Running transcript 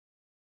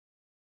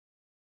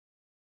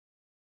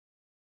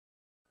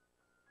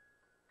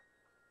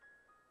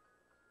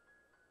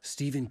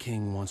Stephen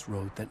King once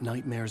wrote that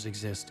nightmares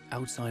exist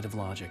outside of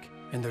logic,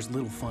 and there's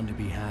little fun to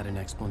be had in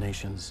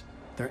explanations.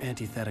 They're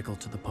antithetical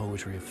to the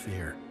poetry of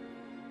fear.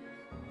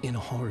 In a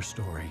horror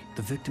story,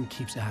 the victim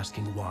keeps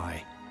asking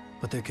why,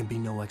 but there can be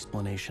no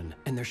explanation,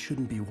 and there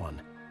shouldn't be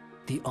one.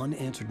 The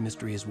unanswered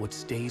mystery is what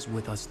stays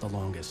with us the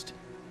longest,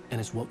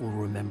 and it's what we'll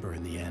remember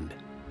in the end.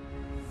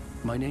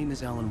 My name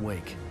is Alan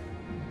Wake.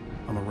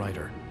 I'm a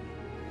writer.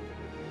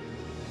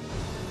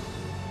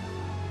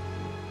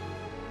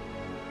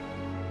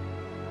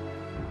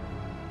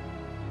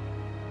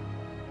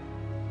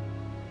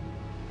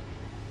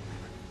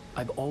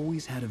 I've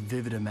always had a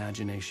vivid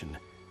imagination,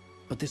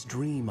 but this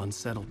dream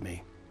unsettled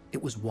me.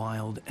 It was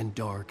wild and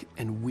dark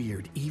and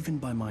weird, even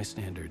by my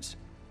standards.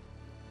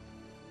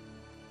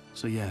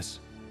 So yes,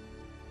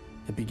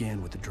 it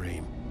began with a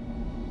dream.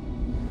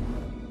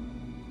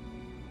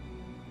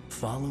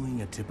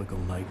 Following a typical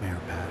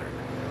nightmare pattern,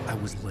 I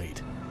was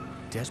late,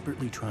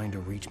 desperately trying to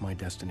reach my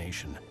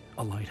destination,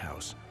 a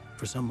lighthouse.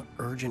 For some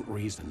urgent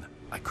reason,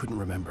 I couldn't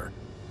remember.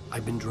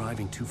 I'd been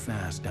driving too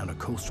fast down a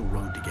coastal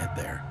road to get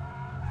there.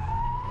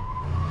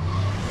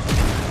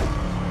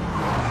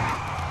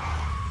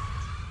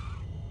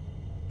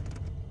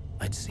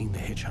 I'd seen the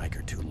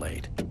hitchhiker too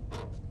late.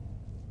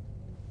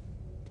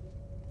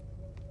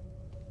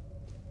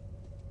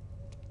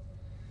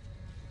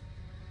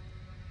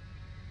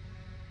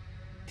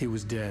 He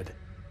was dead.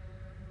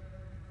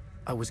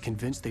 I was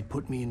convinced they'd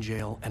put me in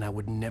jail and I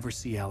would never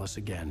see Alice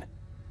again.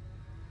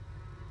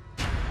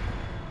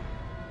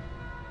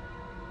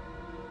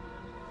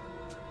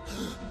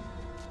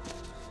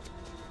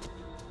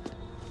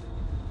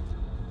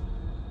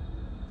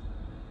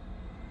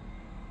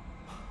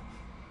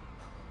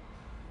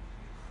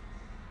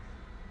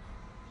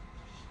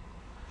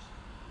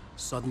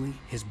 Suddenly,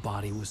 his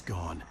body was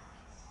gone.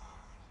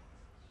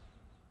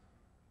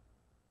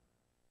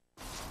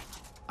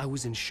 I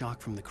was in shock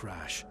from the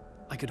crash.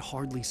 I could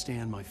hardly stay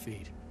on my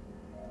feet.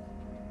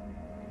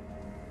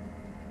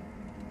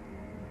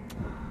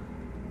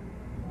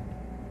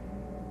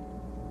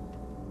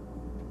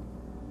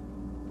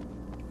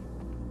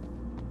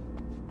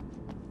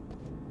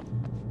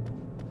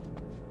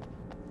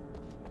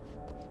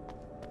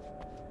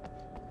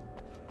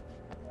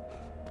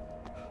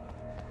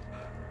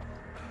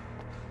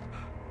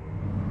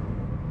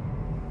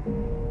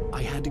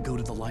 I had to go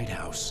to the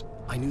lighthouse.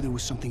 I knew there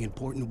was something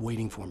important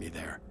waiting for me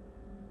there.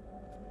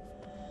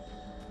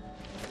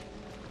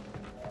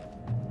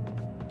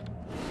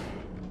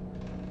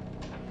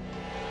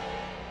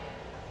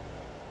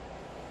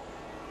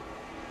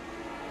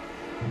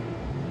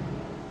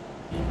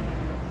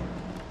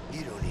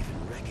 You don't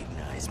even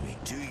recognize me,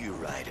 do you,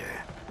 Ryder?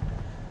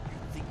 You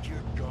think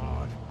you're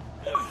God?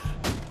 You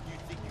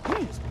think you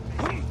can just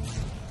make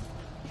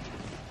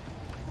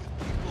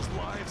people's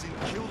lives and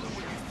kill them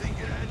when you think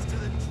it adds to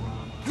the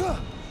drama?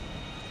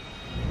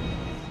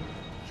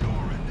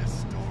 You're in this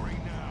story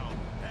now,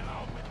 and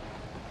I'll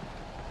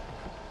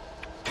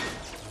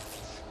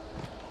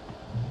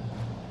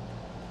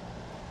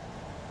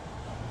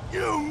be...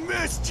 You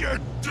missed your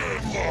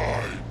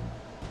deadline!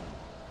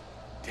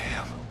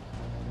 Damn.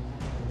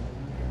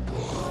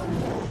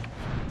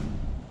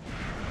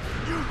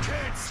 You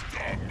can't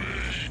stop me!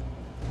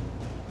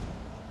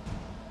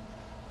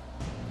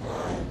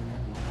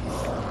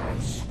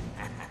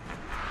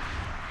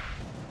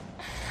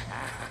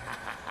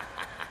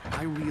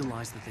 I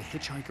realized that the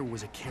hitchhiker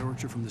was a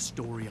character from the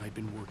story I'd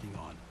been working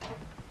on.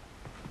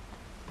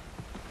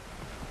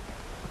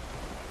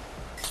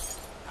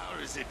 How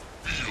does it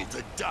feel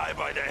to die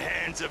by the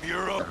hands of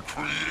your own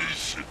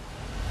creation?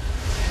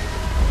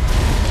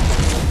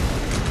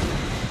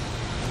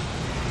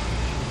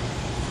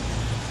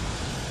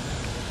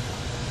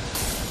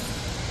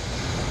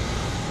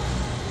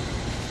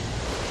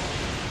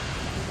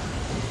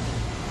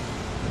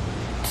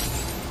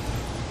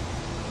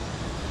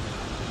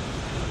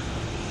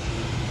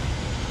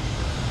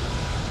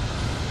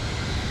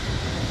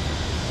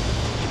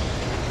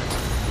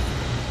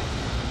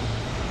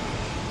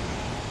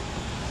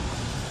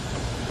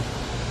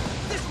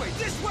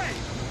 This way!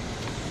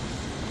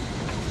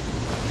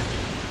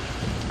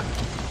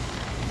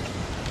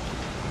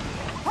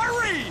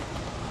 Hurry!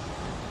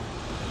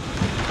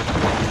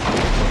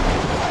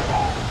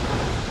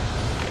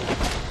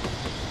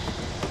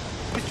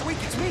 Mr. Wake,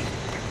 it's me!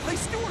 Play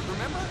Stewart,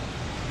 remember?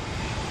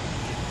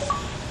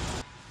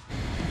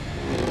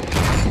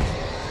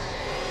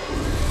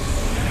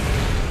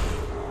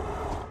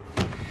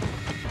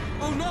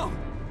 Oh no!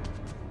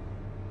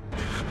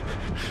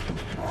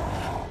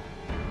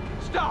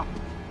 Stop!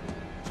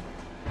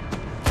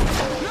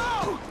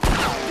 No!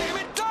 Damn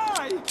it,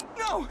 die!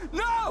 No!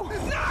 No!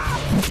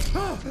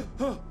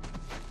 No!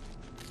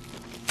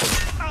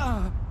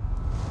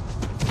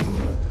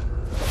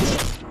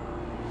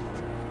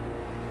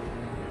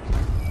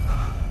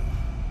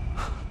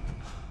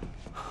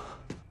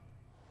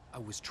 I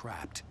was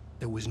trapped.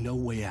 There was no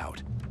way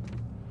out.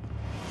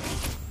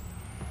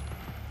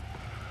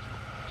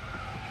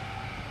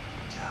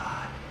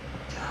 Die,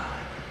 die,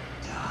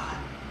 die,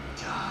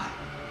 die,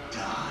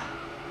 die,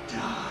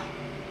 die,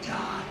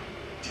 die.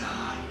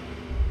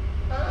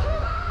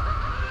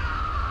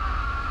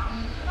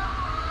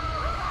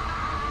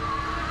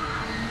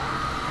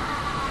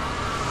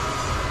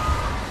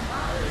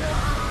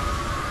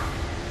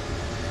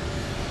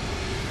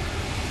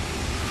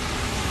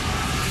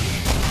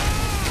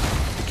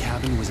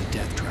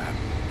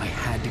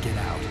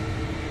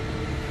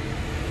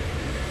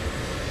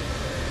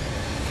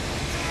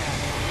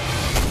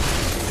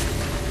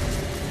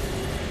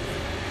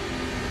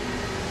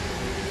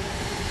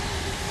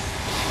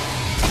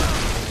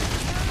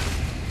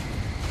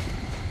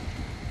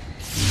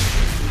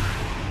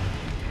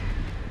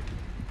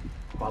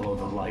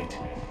 Follow the light.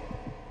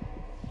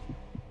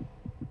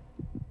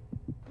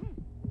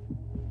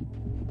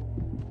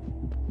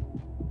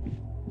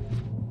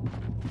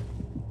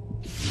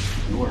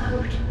 You are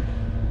hurt.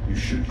 You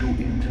should go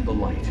into the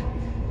light.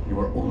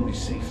 You are only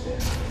safe there.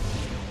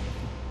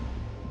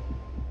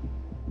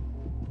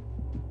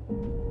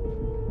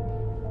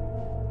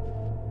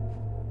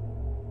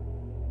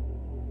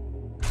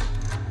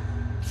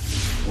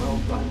 Well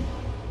done.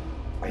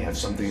 I have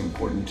something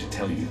important to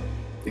tell you.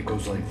 It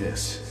goes like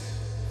this.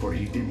 For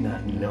he did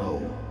not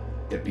know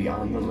that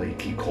beyond the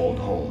lake he called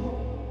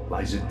home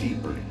lies a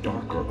deeper,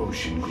 darker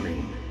ocean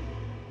green,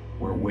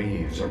 where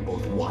waves are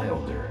both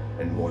wilder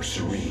and more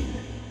serene.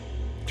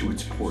 To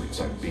its ports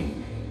I've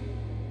been.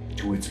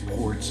 To its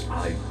ports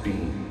I've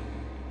been.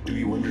 Do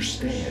you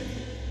understand?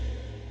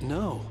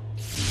 No.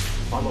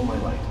 Follow my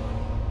light.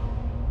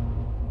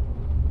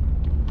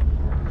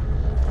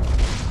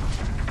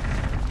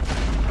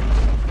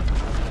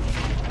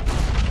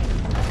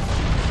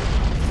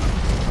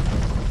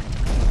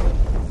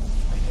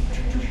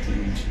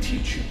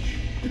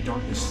 The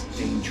darkness is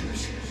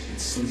dangerous.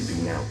 It's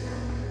sleeping now.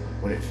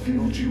 When it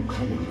feels you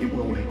coming, it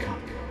will wake up.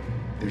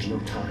 There's no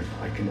time.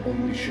 I can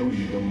only show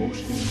you the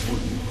most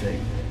important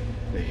thing.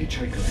 The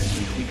hitchhiker has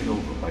been taken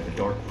over by the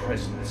dark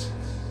presence.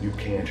 You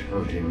can't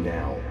hurt him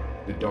now.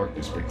 The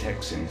darkness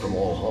protects him from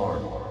all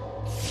harm.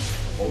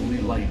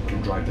 Only light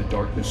can drive the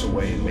darkness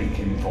away and make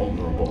him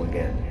vulnerable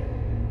again.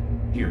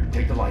 Here,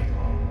 take the light.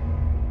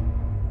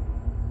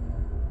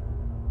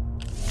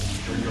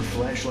 Turn your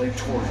flashlight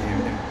toward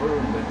him and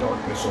burn the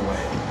darkness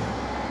away.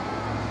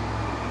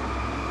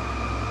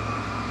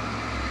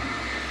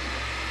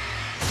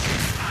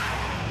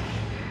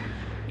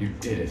 You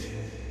did it.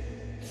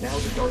 Now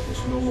the darkness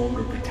no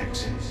longer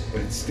protects him, but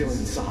it's still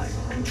inside,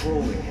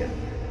 controlling him.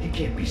 He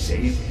can't be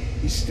saved.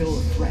 He's still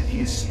a threat.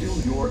 He is still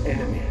your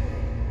enemy.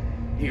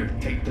 Here,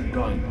 take the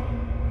gun.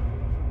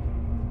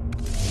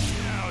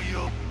 Now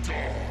you'll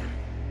die.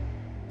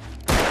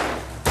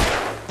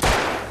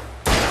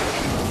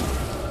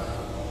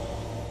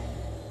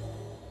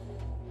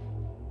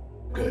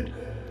 Good.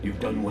 You've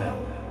done well.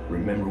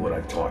 Remember what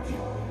I've taught you.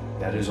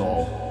 That is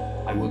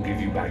all. I will give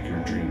you back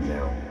your dream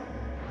now.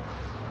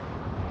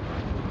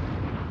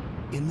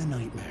 In the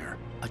nightmare,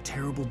 a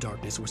terrible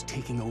darkness was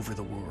taking over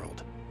the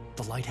world.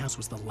 The lighthouse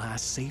was the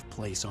last safe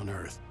place on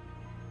Earth.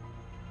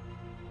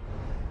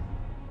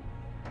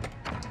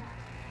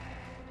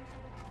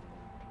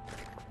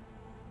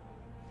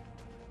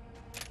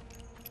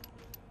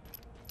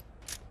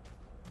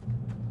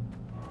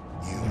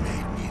 You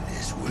made me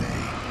this way,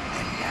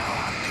 and now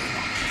I'm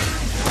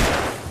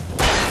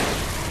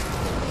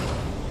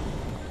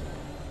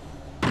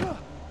gonna...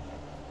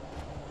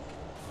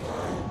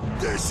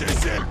 This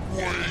isn't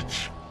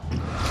wage!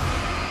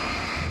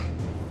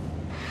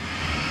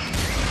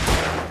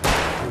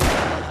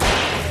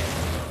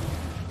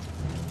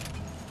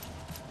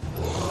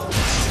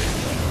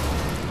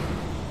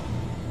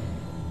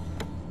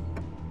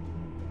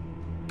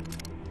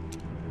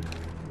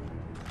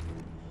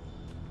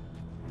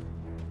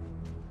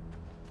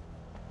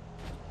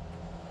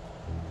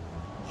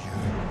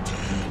 You're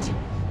dead,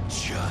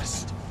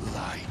 just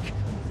like me.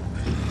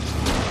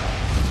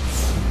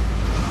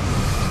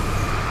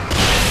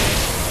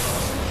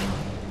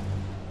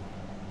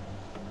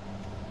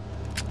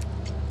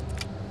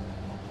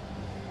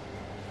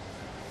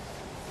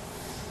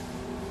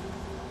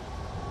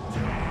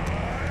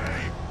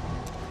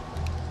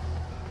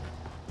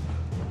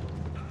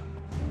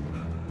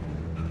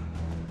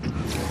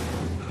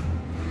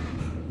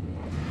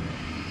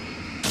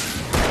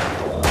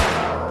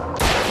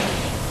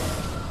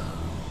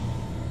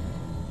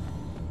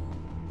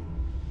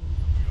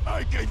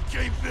 I can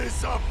keep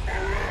this up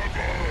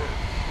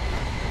forever!